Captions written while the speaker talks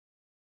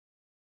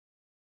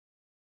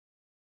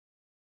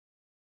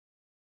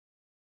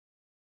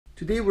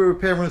Today we're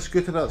repairing a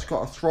scooter that's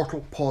got a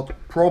throttle pod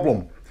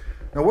problem.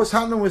 Now what's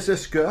happening with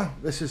this scooter,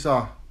 this is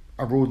a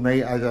road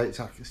night, it's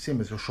the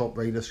same as a shop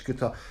rider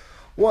scooter.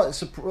 What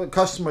the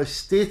customer is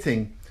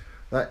stating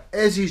that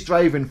as he's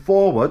driving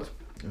forward,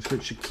 I'll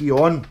switch the key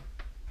on,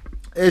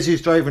 as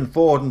he's driving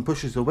forward and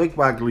pushes the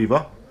wig-wag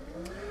lever,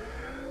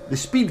 the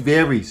speed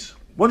varies.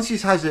 Once he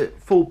has it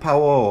full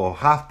power or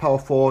half power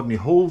forward and he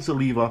holds the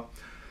lever,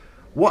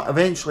 what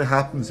eventually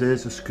happens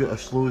is the scooter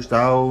slows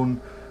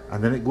down,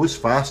 and then it goes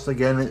fast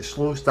again, it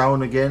slows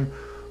down again.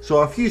 So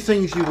a few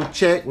things you would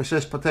check with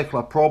this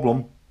particular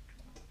problem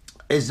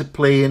is the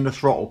play in the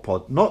throttle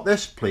pod. Not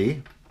this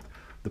play,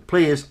 the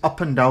play is up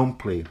and down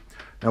play.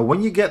 Now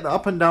when you get the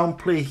up and down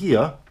play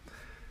here,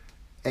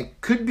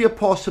 it could be a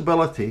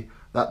possibility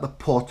that the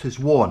pod is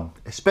worn,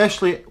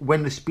 especially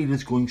when the speed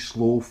is going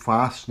slow,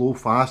 fast,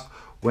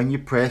 when you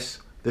press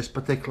this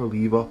particular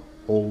lever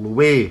all the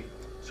way.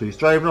 So he's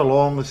driving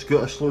along, the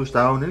scooter slows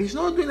down and he's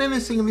not doing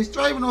anything and he's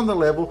driving on the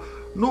level,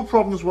 no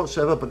problems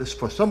whatsoever, but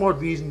for some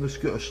odd reason the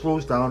scooter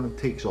slows down and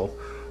takes off.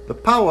 The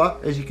power,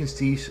 as you can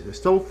see, is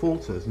still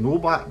full, so there's no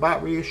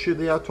battery issue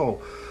there at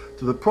all.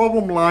 So the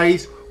problem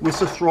lies with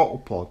the throttle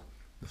pod.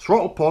 The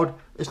throttle pod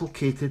is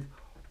located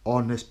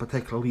on this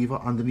particular lever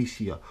underneath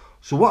here.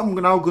 So what I'm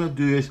now going to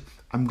do is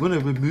I'm going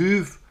to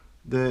remove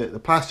the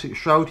plastic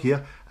shroud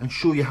here and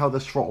show you how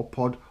this throttle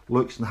pod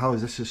looks and how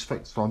this is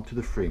fixed onto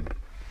the frame.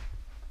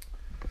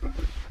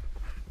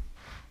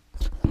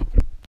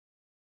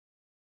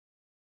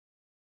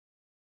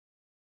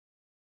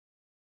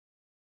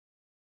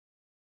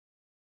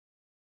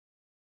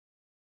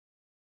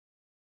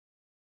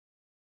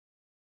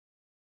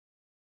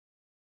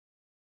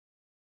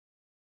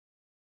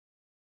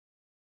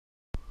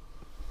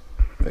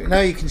 Right,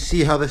 now you can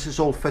see how this is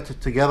all fitted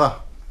together.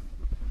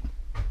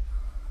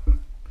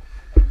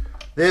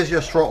 There's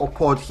your throttle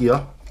pod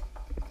here.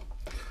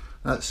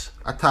 That's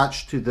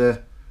attached to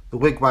the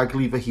wig-wag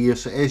lever here,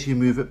 so as you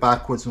move it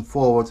backwards and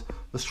forwards,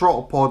 the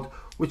throttle pod,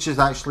 which is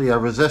actually a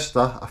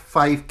resistor, a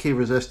 5k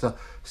resistor,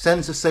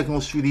 sends the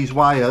signals through these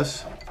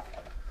wires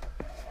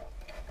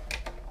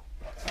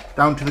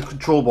down to the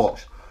control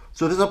box.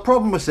 So there's a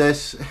problem with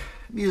this.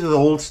 These are the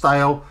old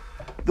style.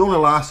 They only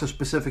last a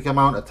specific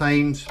amount of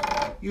times,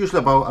 usually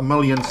about 1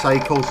 million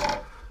cycles.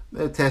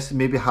 They're tested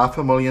maybe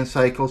 500,000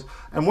 cycles,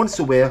 and once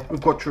they wear,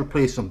 we've got to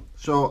replace them.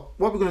 So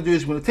what we're going to do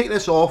is we're going to take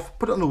this off,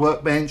 put it on the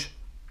workbench,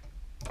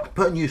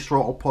 put a new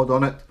throttle pod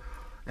on it,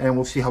 and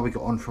we'll see how we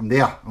get on from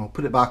there. And we'll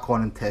put it back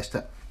on and test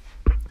it.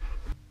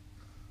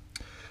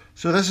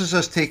 So this is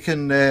us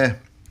taking the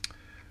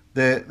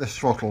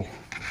throttle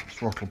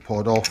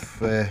pod off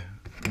the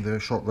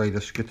shop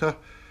rider scooter.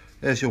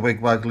 There's your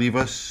wig-wag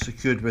lever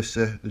secured with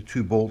the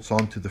 2 bolts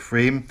onto the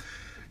frame.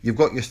 You've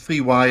got your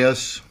 3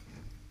 wires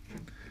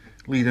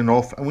leading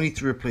off, and we need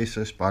to replace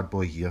this bad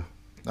boy here.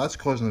 That's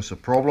causing us a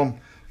problem,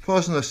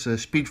 causing us a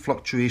speed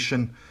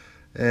fluctuation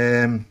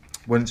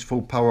when it's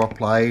full power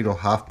applied or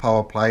half power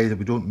applied. If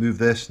we don't move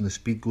this and the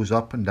speed goes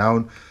up and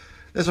down,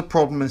 there's a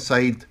problem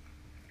inside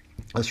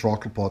this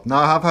throttle pod. Now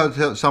I have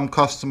had some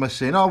customers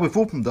saying, oh, we've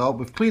opened it up,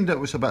 we've cleaned it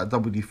with a bit of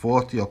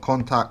WD-40 or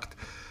contact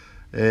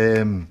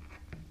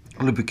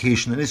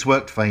lubrication and it's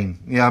worked fine.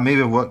 Yeah,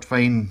 maybe it worked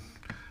fine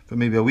for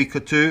maybe a week or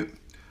two,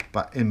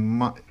 but in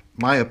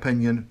my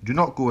opinion, do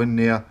not go in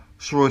there,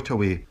 throw it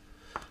away.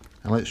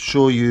 And let's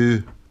show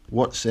you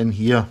what's in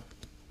here.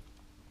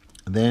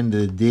 At the end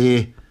of the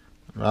day,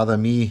 rather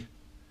me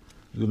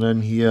going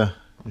in here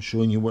and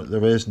showing you what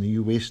there is and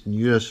you wasting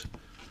yours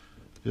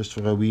just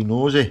for a wee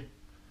nosy.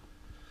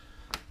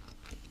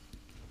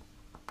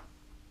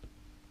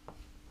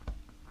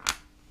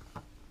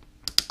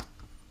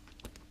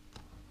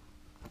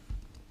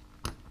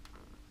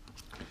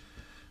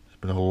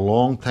 It's been a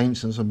long time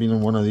since I've been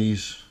in one of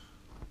these.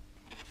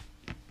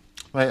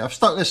 Right, I've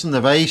stuck this in the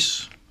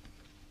vise.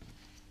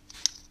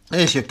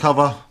 There's your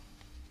cover.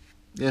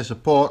 There's the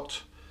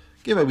port.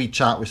 Give it a wee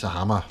chat with a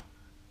hammer,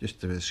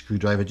 just a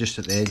screwdriver just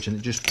at the edge, and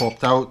it just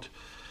popped out.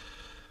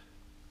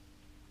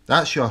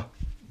 That's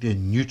the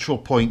neutral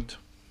point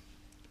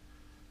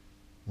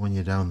when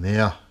you're down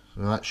there.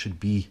 So that should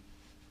be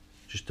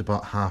just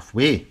about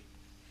halfway.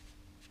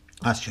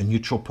 That's your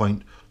neutral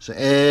point. So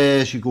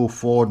as you go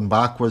forward and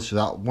backwards, so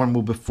that one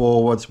will be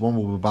forwards, one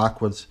will be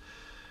backwards.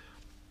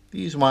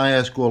 These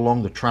wires go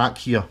along the track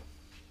here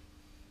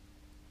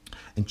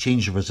and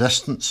change the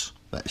resistance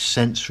that is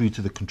sent through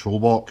to the control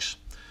box.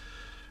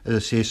 As I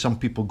say, some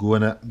people go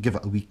in it, give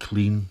it a wee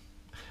clean.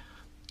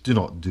 Do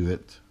not do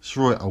it.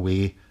 Throw it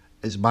away.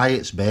 It's by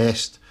its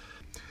best.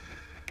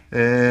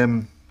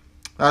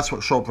 That's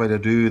what Shop Rider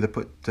do. They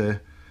put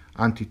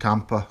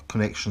anti-tamper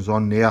connections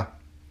on there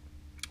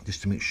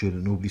just to make sure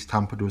that nobody's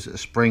tampered with the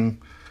spring.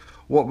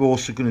 What we're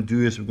also going to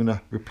do is we're going to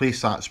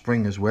replace that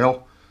spring as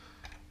well.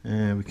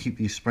 We keep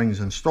these springs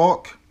in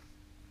stock.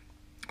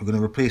 We're going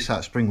to replace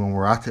that spring when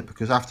we're at it,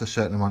 because after a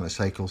certain amount of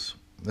cycles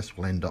this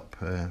will end up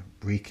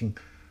breaking.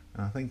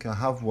 And I think I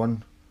have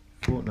one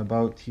floating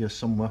about here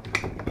somewhere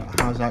that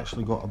has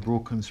actually got a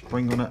broken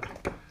spring on it.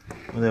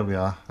 Well, there we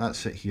are,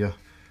 that's it here.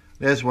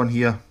 There's one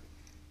here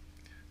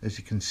As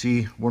you can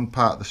see, one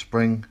part of the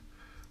spring,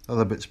 the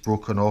other bit's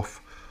broken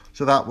off.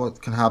 So that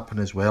what can happen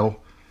as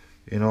well.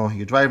 You know,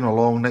 you're driving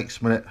along,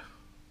 next minute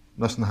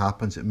nothing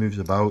happens, it moves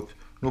about,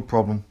 no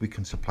problem, we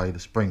can supply the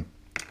spring.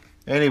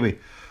 Anyway,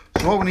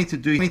 so what we need to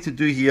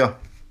do here,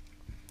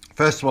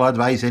 first of all, I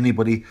advise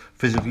anybody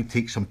physically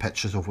take some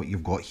pictures of what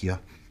you've got here,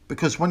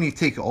 because when you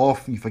take it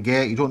off and you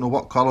forget, you don't know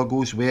what colour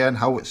goes where and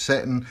how it's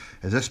sitting.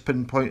 Is this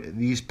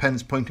these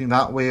pins pointing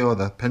that way, or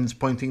the pins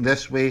pointing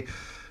this way?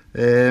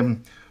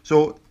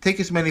 So take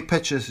as many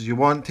pictures as you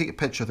want, take a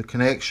picture of the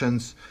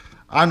connections.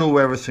 I know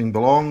where everything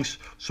belongs,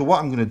 so what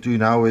I'm going to do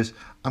now is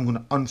I'm going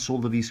to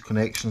unsolder these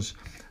connections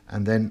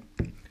and then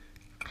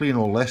clean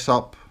all this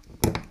up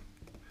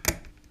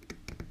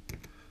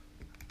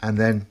and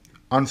then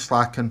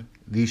unslacken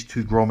these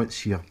two grommets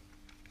here.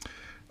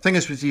 Thing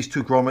is with these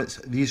two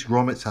grommets, these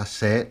grommets are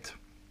set,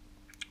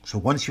 so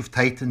once you've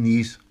tightened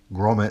these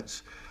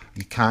grommets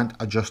you can't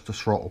adjust the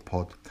throttle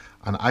pod,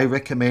 and I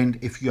recommend,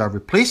 if you are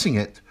replacing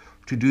it,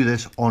 to do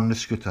this on the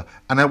scooter,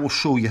 and I will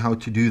show you how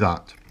to do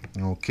that.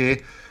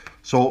 Okay,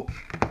 so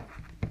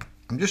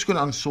I'm just going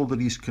to unsolder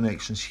these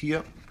connections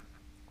here.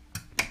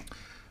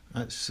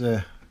 That's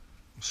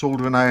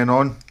soldering iron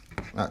on,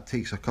 that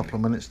takes a couple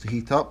of minutes to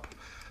heat up.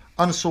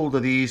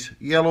 Unsolder these,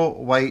 yellow,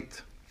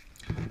 white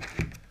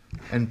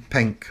and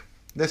pink.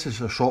 This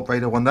is a Shop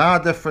Rider one. There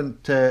are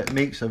different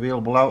makes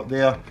available out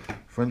there.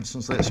 For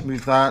instance, let's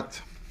move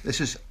that. This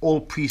is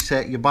all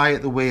preset, you buy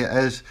it the way it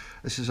is.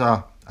 This is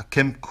a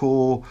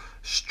Kimco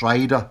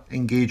Strider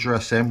engager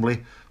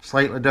assembly,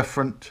 slightly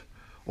different.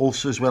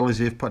 Also, as well as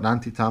they've put an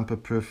anti-tamper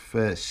proof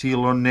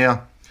seal on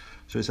there,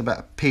 so it's a bit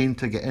of pain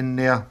to get in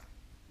there.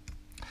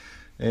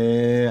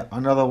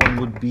 Another one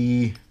would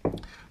be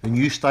the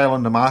new style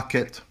on the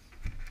market.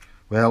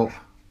 Well,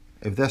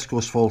 if this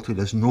goes faulty,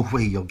 there's no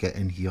way you'll get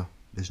in here.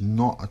 There's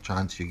not a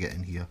chance you get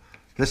in here.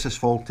 This is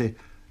faulty,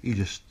 you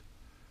just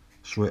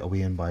throw it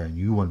away and buy a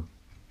new one.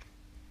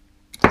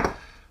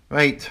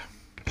 Right,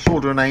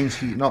 soldering iron's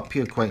heating up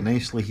here quite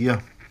nicely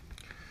here.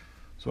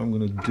 So what I'm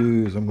going to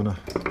do is I'm going to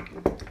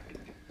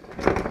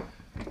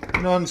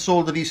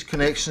unsolder these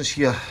connections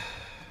here.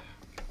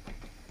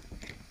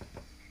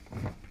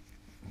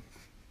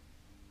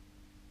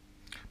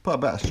 Put a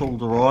bit of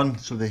solder on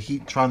so the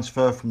heat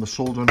transfer from the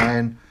soldering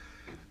iron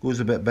goes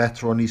a bit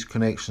better on these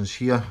connections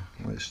here.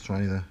 Let's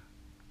try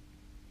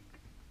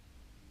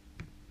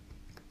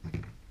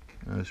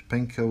there's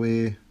pink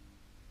away,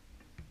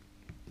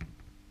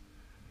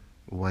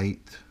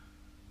 white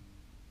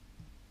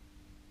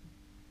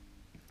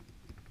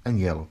and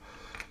yellow.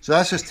 So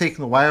that's just taking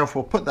the wire off.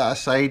 We'll put that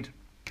aside,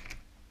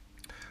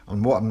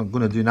 and what I'm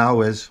going to do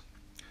now is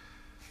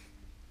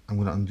I'm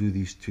going to undo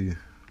these two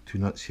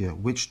nuts here,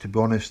 which to be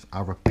honest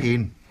are a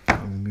pain.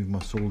 Let me move my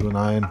soldering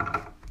iron.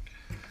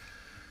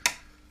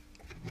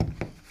 The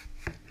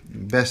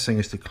best thing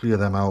is to clear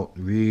them out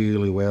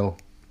really well.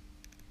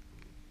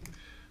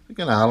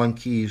 Again, Allen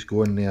keys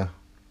go in there,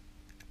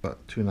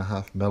 about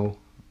 2.5 mil.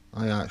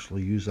 I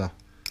actually use a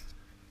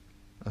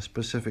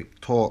specific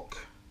torque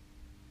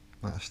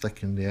that I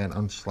stick in there and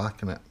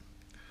unslacken it.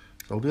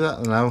 So I'll do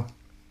that now.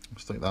 I'll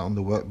stick that on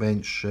the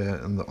workbench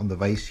on the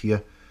vise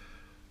here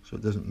so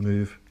it doesn't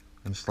move,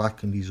 and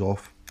slacken these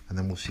off, and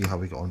then we'll see how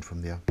we get on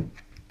from there.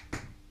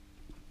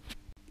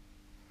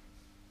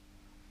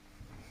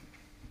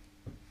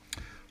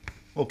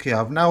 Okay,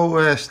 I've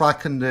now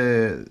slackened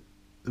the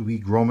wee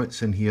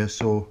grommets in here,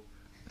 so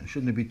it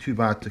shouldn't be too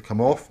bad to come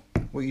off.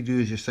 What you do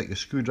is you stick your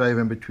screwdriver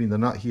in between the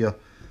nut here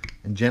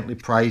and gently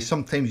prise.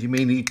 Sometimes you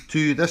may need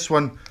two. This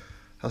one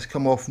has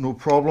come off no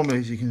problem,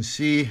 as you can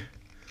see,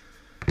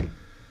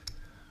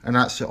 and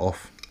that's it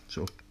off.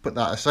 So put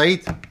that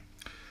aside.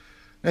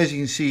 As you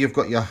can see, you've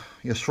got your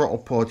throttle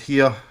pod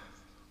here.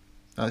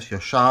 That's your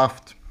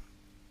shaft.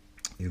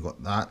 You've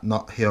got that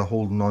nut here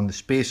holding on the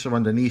spacer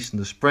underneath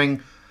and the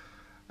spring,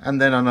 and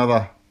then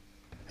another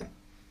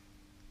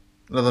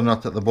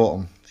nut at the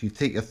bottom. So you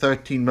take your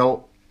 13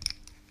 mil,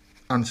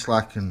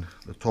 unslacken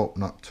the top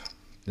nut,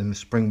 then the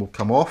spring will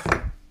come off.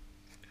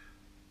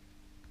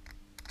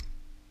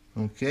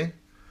 Okay,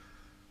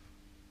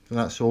 so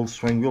that's the old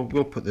spring.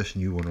 We'll put this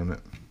new one on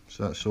it.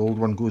 So that's the old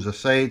one, goes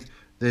aside.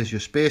 There's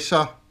your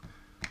spacer.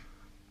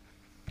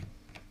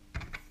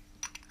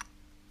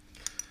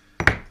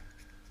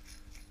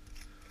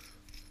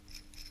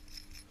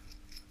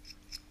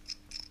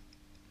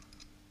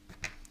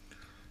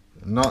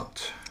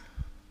 Nut,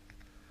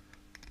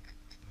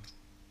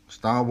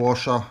 star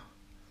washer,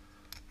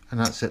 and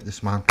that's it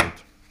dismantled.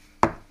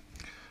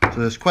 So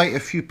there's quite a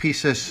few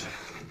pieces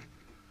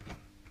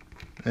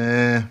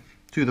to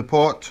the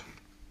pot,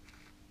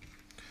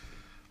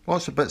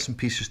 lots of bits and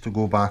pieces to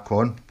go back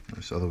on.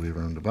 That's the other way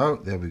around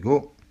about, there we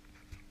go.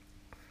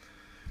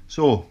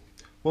 So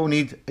what we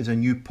need is a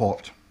new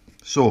pot.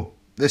 So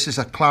this is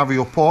a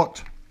Clavio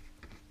pot,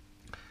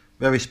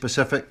 very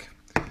specific.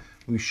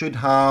 We should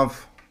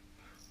have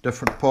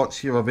different pots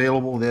here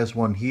available. There's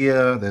one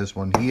here, there's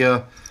one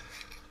here.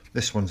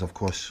 This one's of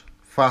course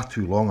far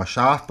too long a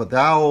shaft, but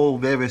they're all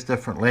various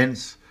different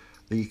lengths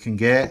that you can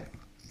get.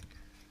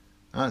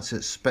 That's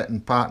its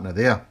spitting partner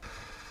there.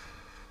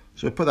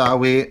 So put that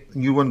away,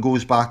 new one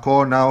goes back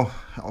on now.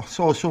 I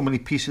saw so many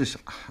pieces,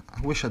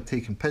 I wish I'd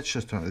taken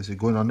pictures to it. Is it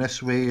going on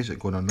this way, is it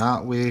going on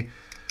that way?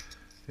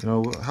 You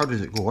know, how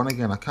does it go on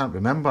again? I can't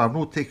remember, I've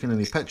not taken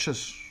any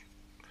pictures.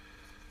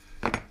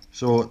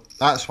 So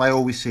that's why I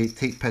always say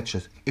take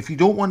pictures. If you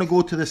don't want to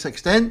go to this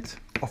extent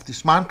of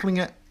dismantling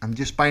it and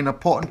just buying a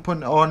pot and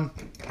putting it on,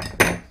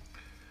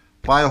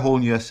 buy a whole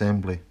new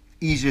assembly.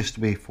 Easiest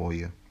way for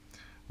you.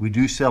 We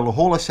do sell the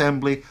whole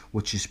assembly,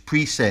 which is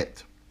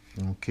preset.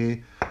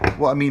 Okay,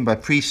 what I mean by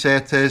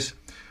preset is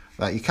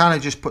that you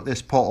can't just put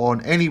this pot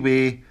on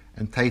anyway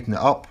and tighten it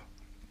up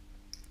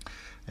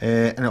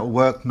and it'll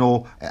work.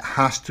 No, it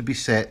has to be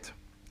set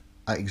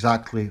at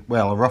exactly,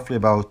 well, roughly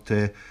about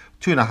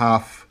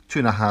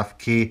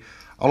 2.5K.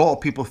 A lot of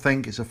people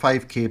think it's a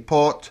 5K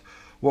pot.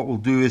 What we'll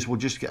do is we'll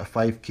just get a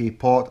 5K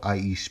pot,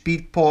 i.e.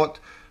 speed pot,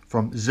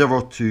 from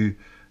 0 to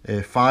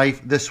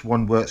 5. This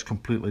one works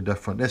completely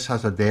different. This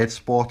has a dead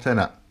spot in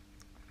it.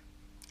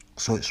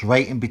 So it's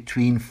right in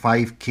between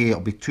 5K. It'll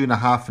be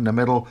 2.5 in the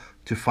middle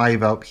to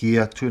 5 out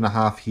here,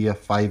 2.5 here,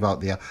 5 out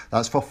there.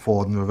 That's for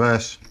forward and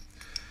reverse.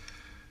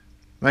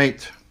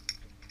 Right.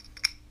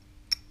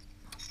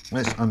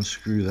 Let's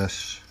unscrew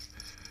this.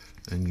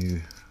 The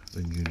new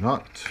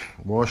nut,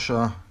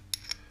 washer.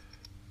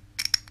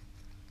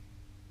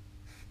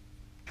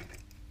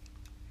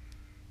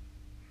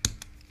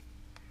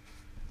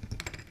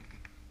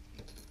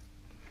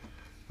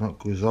 Nut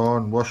goes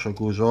on, washer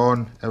goes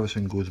on,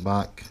 everything goes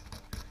back.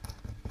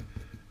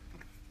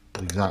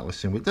 Exactly the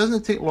same way. It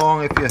doesn't take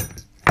long if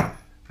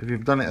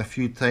you've done it a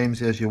few times.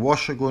 There's your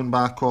washer going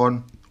back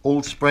on.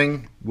 Old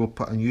spring, we'll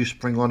put a new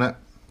spring on it.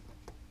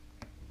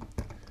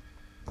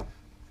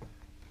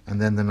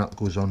 And then the nut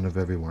goes on with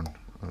everyone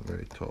at the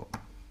very top.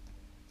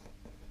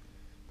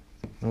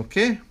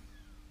 Okay.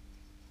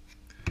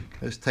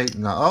 Let's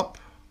tighten that up.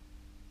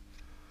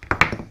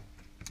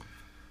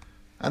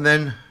 And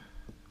then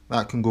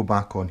that can go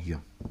back on here.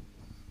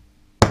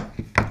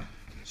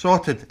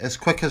 Sorted, as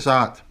quick as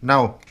that.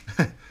 Now,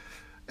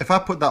 if I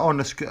put that on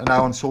the scooter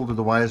now and soldered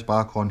the wires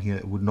back on here,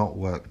 it would not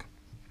work.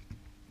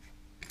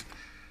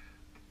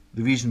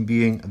 The reason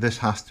being, this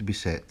has to be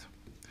set.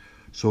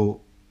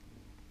 So,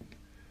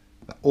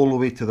 all the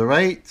way to the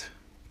right,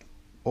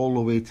 all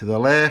the way to the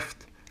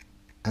left,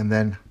 and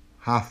then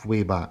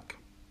halfway back.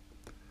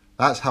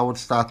 That's how I'd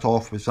start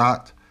off, with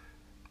that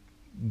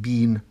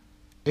being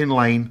in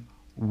line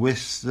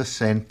with the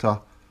center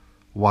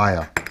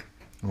wire.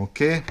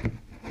 Okay.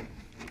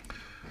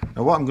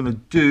 Now what I'm going to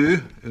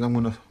do is I'm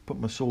going to put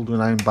my soldering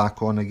iron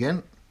back on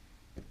again,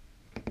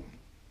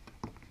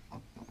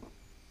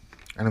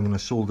 and I'm going to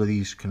solder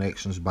these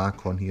connections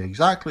back on here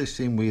exactly the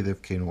same way they've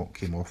came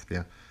off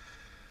there.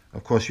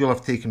 Of course, you'll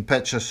have taken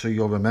pictures so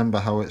you'll remember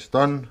how it's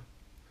done.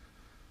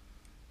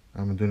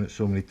 I've been doing it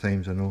so many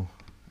times, I know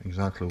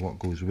exactly what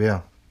goes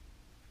where.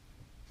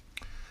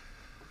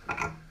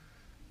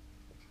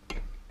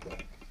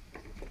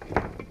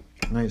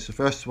 Right, so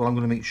first of all I'm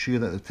going to make sure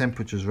that the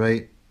temperature's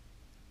right.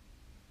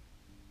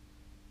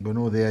 We're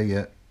not there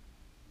yet.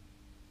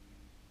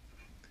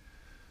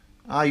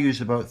 I use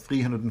about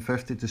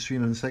 350 to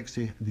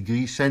 360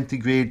 degrees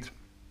centigrade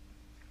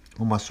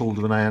on my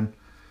soldering iron.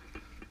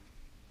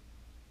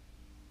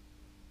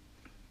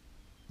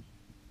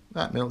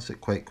 That melts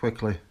it quite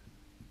quickly.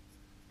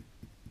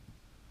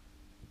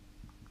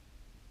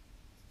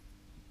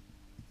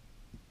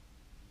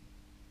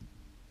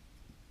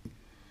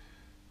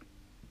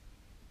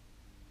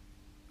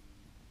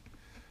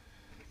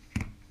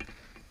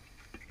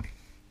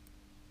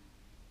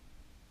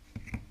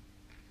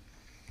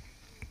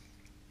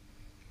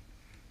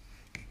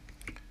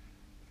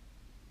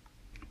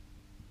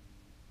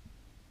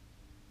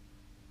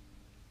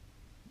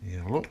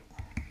 Yellow.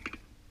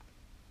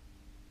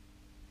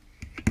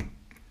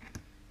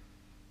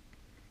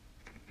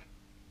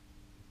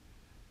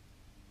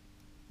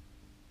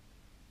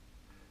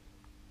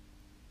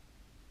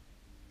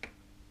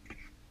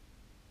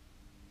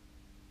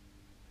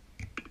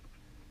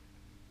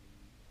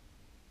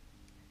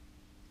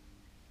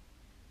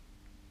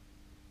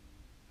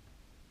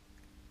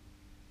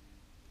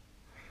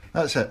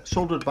 That's it,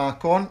 soldered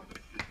back on.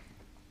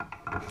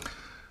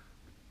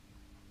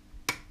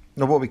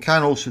 Now what we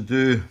can also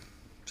do,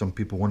 some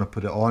people want to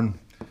put it on,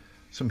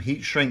 some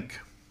heat shrink.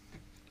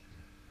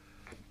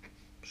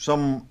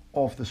 Some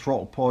of the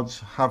throttle pods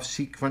have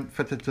sequent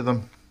fitted to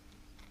them.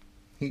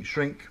 Heat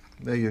shrink,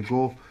 there you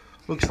go.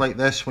 Looks like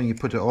this when you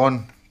put it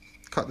on.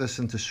 Cut this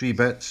into 3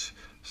 bits,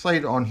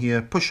 slide it on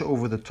here, push it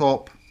over the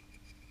top,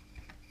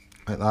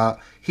 like that.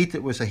 Heat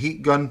it with a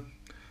heat gun,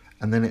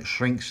 and then it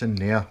shrinks in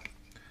there.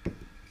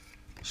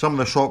 Some of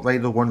the Shop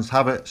Rider ones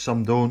have it,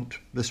 some don't.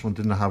 This one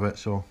didn't have it,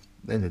 so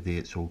at the end of the day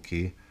it's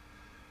okay.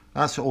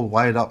 That's it all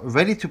wired up,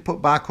 ready to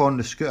put back on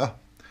the scooter.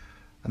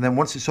 And then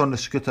once it's on the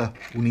scooter,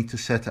 we need to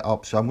set it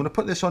up. So I'm going to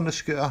put this on the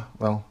scooter,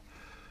 well,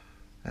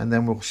 and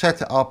then we'll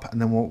set it up, and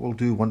then what we'll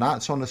do when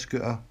that's on the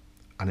scooter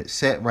and it's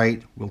set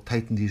right, we'll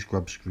tighten these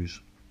grub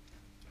screws.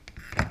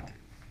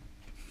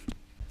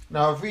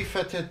 Now I've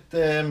refitted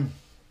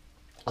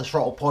a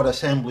throttle pod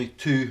assembly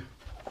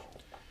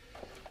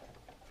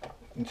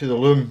into the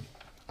loom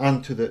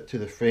and to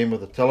the frame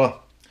of the tiller.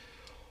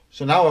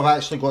 So now I've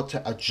actually got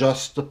to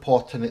adjust the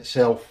pot in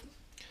itself.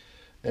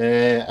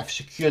 I've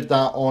secured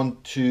that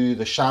onto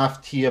the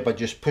shaft here by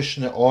just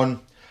pushing it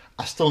on.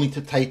 I still need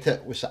to tighten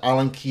it with the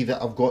Allen key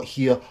that I've got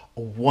here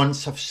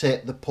once I've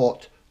set the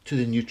pot to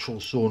the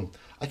neutral zone.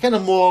 I kind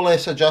of more or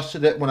less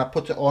adjusted it when I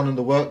put it on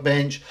the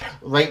workbench,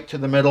 right to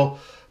the middle.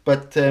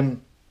 But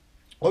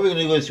what we're going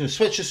to do is we'll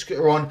switch the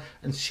scooter on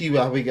and see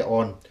how we get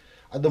on.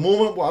 At the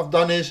moment, what I've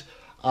done is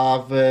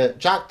I've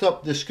jacked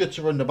up the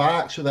scooter in the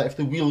back so that if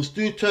the wheels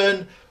do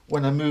turn,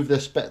 when I move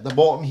this bit at the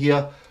bottom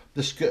here,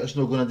 the scooter's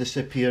not going to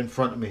disappear in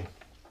front of me.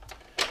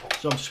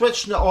 So I'm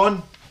switching it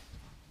on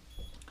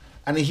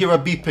and I hear a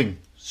beeping.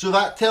 So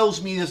that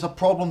tells me there's a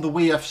problem the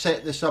way I've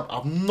set this up.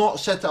 I've not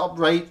set it up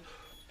right.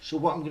 So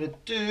what I'm going to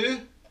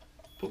do,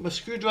 put my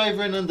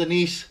screwdriver in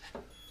underneath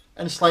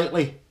and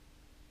slightly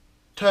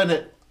turn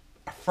it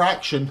a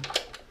fraction,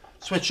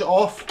 switch it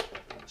off,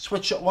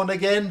 switch it on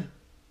again,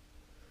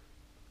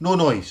 no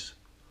noise.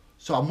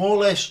 So I more or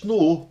less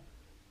know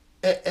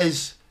it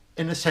is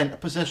in the centre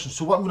position.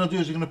 So what I'm going to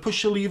do is I'm going to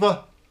push the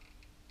lever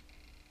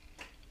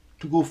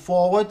to go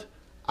forward.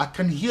 I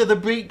can hear the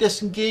brake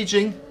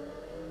disengaging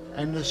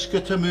and the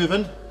scooter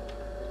moving.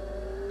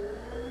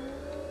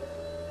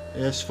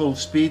 There's full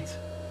speed.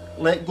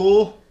 Let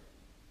go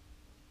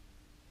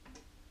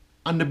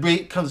and the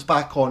brake comes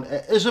back on.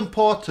 It is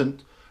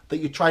important that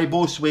you try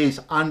both ways,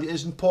 and it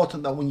is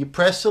important that when you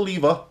press the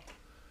lever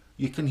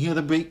you can hear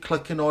the brake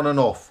clicking on and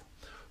off.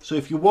 So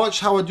if you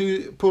watch how I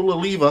do pull the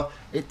lever,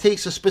 it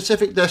takes a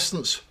specific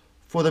distance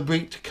for the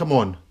brake to come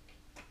on.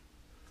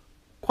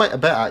 Quite a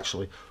bit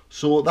actually.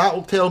 So that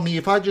will tell me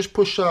if I just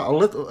push that a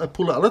little,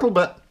 pull it a little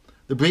bit,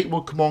 the brake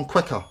will come on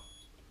quicker.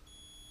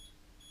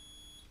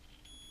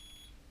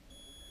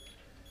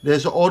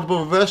 There's an audible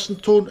reversing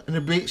tone and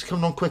the brake's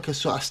coming on quicker,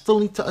 so I still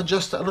need to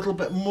adjust it a little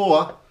bit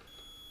more.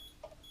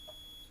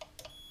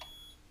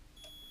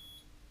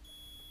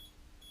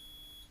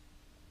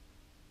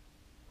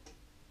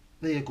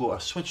 There you go, I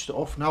switched it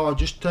off now, I've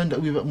just turned it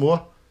a wee bit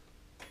more.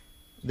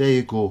 There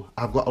you go,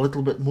 I've got a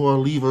little bit more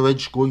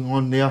leverage going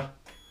on there.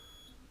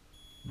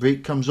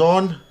 Brake comes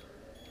on.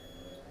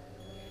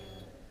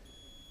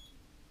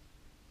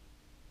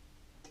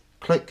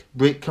 Click,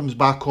 brake comes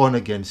back on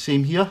again,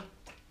 same here.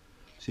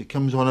 So it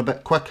comes on a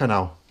bit quicker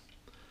now.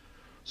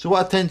 So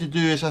what I tend to do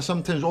is I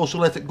sometimes also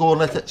let it go and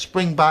let it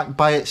spring back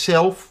by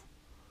itself,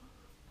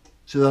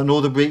 so that I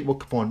know the brake will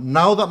come on.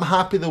 Now that I'm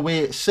happy the way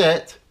it's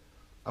set,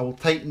 I will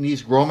tighten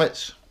these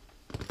grommets.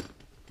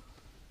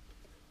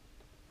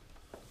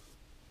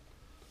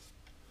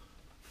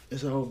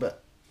 There's a little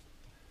bit.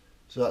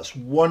 So that's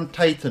one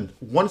tightened.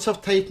 Once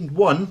I've tightened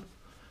one,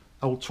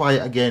 I will try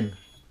it again.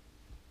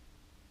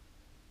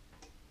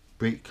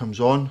 Brake comes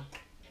on.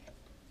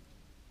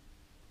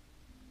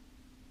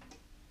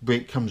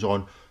 Brake comes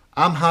on.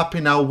 I'm happy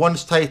now.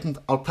 Once tightened,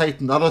 I'll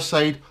tighten the other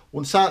side.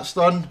 Once that's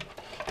done,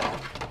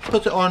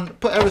 put it on,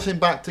 put everything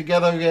back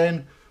together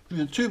again. Do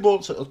the 2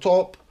 bolts at the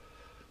top,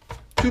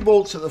 2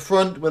 bolts at the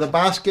front where the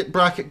basket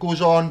bracket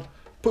goes on.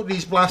 Put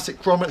these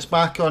plastic grommets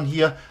back on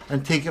here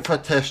and take it for a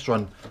test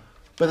run.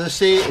 But as I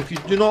say, if you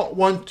do not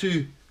want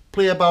to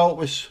play about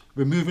with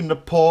removing the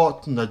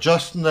pot and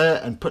adjusting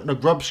it and putting the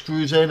grub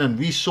screws in and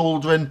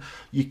resoldering,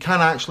 you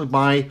can actually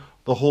buy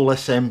the whole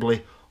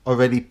assembly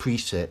already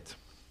preset.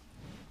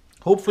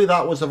 Hopefully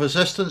that was of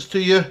assistance to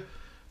you. If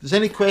there's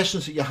any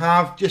questions that you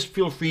have, just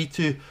feel free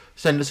to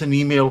send us an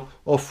email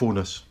or phone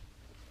us.